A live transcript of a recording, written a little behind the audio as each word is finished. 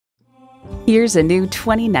Here's a new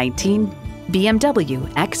 2019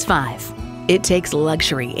 BMW X5. It takes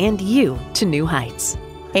luxury and you to new heights.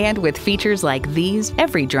 And with features like these,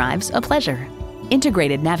 every drive's a pleasure.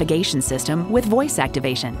 Integrated navigation system with voice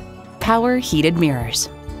activation, power heated mirrors,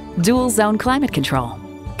 dual zone climate control,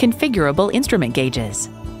 configurable instrument gauges,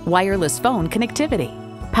 wireless phone connectivity,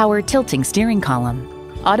 power tilting steering column,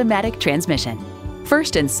 automatic transmission,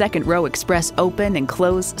 first and second row express open and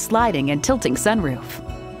close sliding and tilting sunroof,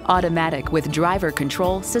 automatic with driver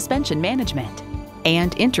control suspension management,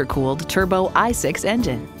 and intercooled turbo i6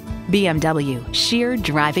 engine. BMW, sheer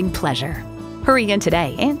driving pleasure. Hurry in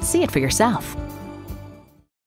today and see it for yourself.